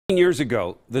Years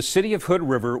ago, the city of Hood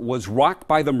River was rocked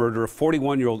by the murder of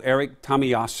 41-year-old Eric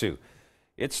Tamiyasu.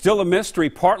 It's still a mystery,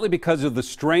 partly because of the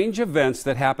strange events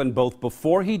that happened both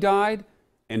before he died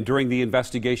and during the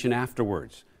investigation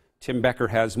afterwards. Tim Becker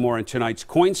has more in tonight's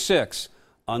KOIN 6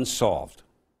 Unsolved.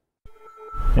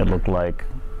 It looked like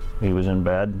he was in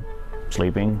bed,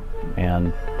 sleeping,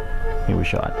 and he was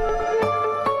shot.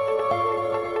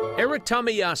 Eric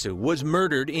Tamiyasu was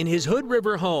murdered in his Hood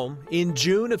River home in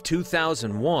June of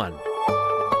 2001.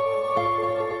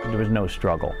 There was no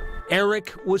struggle.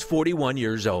 Eric was 41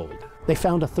 years old. They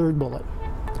found a third bullet.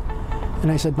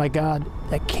 And I said, my God,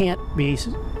 that can't be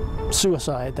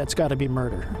suicide. That's got to be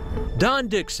murder. Don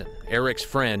Dixon, Eric's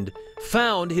friend,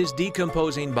 found his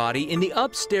decomposing body in the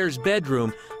upstairs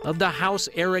bedroom of the house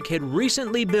Eric had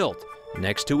recently built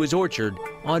next to his orchard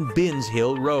on Binns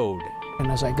Hill Road.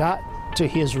 And as I got to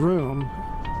his room,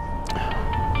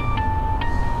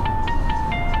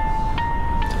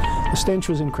 the stench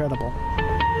was incredible.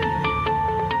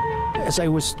 As I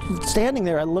was standing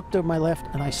there, I looked to my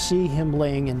left and I see him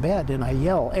laying in bed and I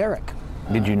yell, Eric.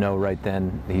 Did you know right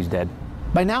then he's dead?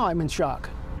 By now I'm in shock.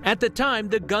 At the time,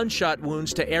 the gunshot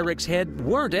wounds to Eric's head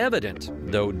weren't evident,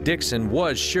 though Dixon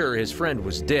was sure his friend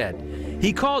was dead.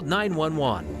 He called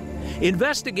 911.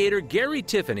 Investigator Gary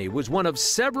Tiffany was one of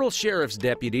several sheriff's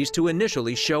deputies to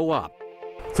initially show up.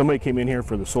 Somebody came in here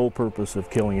for the sole purpose of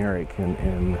killing Eric, and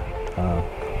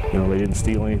you know, they didn't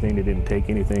steal anything, they didn't take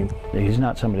anything. He's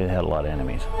not somebody that had a lot of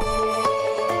enemies.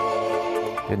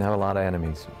 Didn't have a lot of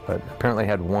enemies, but apparently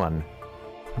had one.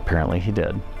 Apparently he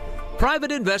did.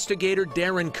 Private investigator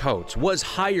Darren Coates was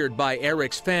hired by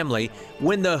Eric's family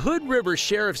when the Hood River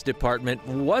Sheriff's Department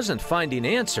wasn't finding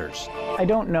answers. I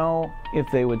don't know if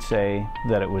they would say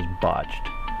that it was botched.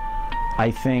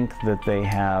 I think that they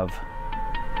have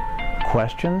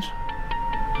questions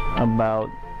about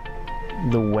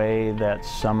the way that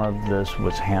some of this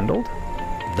was handled.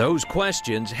 Those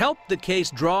questions helped the case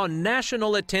draw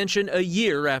national attention a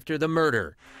year after the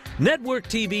murder. Network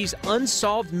TV's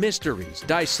Unsolved Mysteries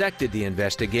dissected the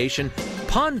investigation,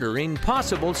 pondering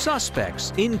possible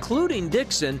suspects, including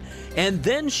Dixon and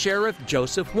then Sheriff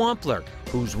Joseph Wampler,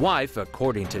 whose wife,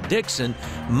 according to Dixon,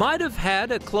 might have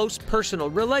had a close personal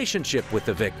relationship with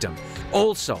the victim.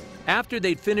 Also, after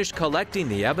they'd finished collecting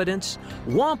the evidence,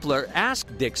 Wampler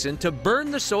asked Dixon to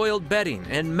burn the soiled bedding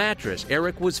and mattress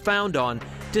Eric was found on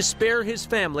to spare his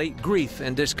family grief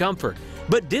and discomfort.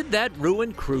 But did that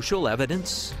ruin crucial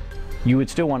evidence? You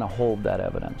would still want to hold that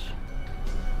evidence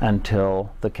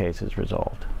until the case is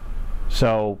resolved.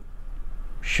 So,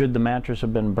 should the mattress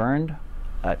have been burned?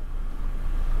 I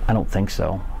don't think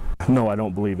so. No, I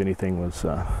don't believe anything was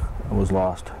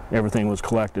lost. Everything was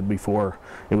collected before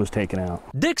it was taken out.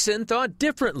 Dixon thought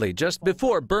differently just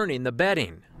before burning the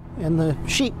bedding. And the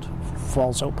sheet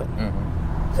falls open.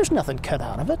 There's nothing cut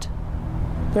out of it.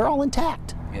 They're all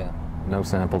intact. Yeah. No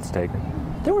samples taken.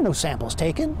 There were no samples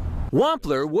taken.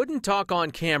 Wampler wouldn't talk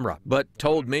on camera, but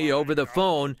told me over the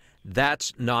phone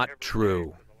that's not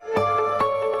true.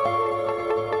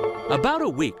 About a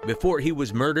week before he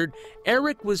was murdered,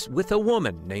 Eric was with a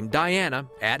woman named Diana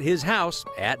at his house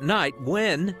at night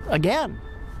when... Again.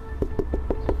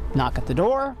 Knock at the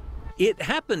door. It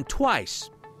happened twice.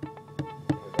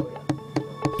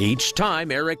 Each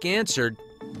time Eric answered,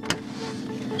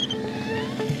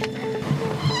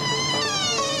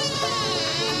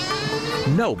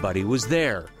 nobody was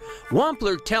there.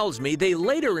 Wampler tells me they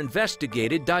later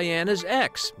investigated Diana's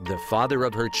ex, the father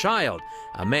of her child,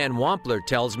 a man Wampler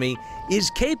tells me is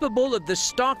capable of the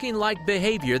stalking-like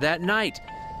behavior that night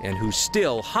and who's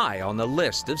still high on the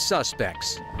list of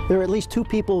suspects. There are at least two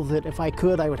people that if I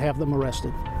could, I would have them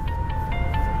arrested.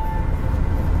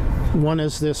 One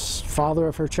is this father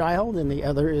of her child and the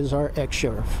other is our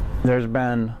ex-sheriff. There's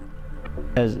been,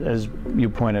 as you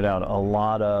pointed out, a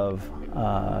lot of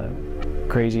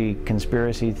crazy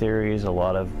conspiracy theories, a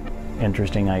lot of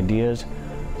interesting ideas.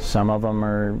 Some of them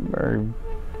are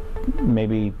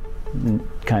maybe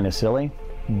kind of silly,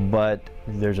 but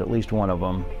there's at least one of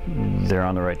them. They're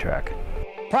on the right track.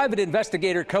 Private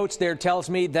investigator Coates there tells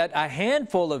me that a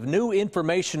handful of new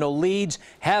informational leads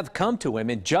have come to him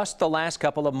in just the last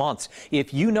couple of months.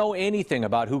 If you know anything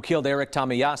about who killed Eric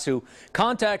Tamiyasu,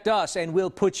 contact us and we'll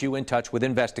put you in touch with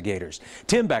investigators.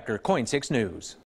 Tim Becker, KOIN 6 News.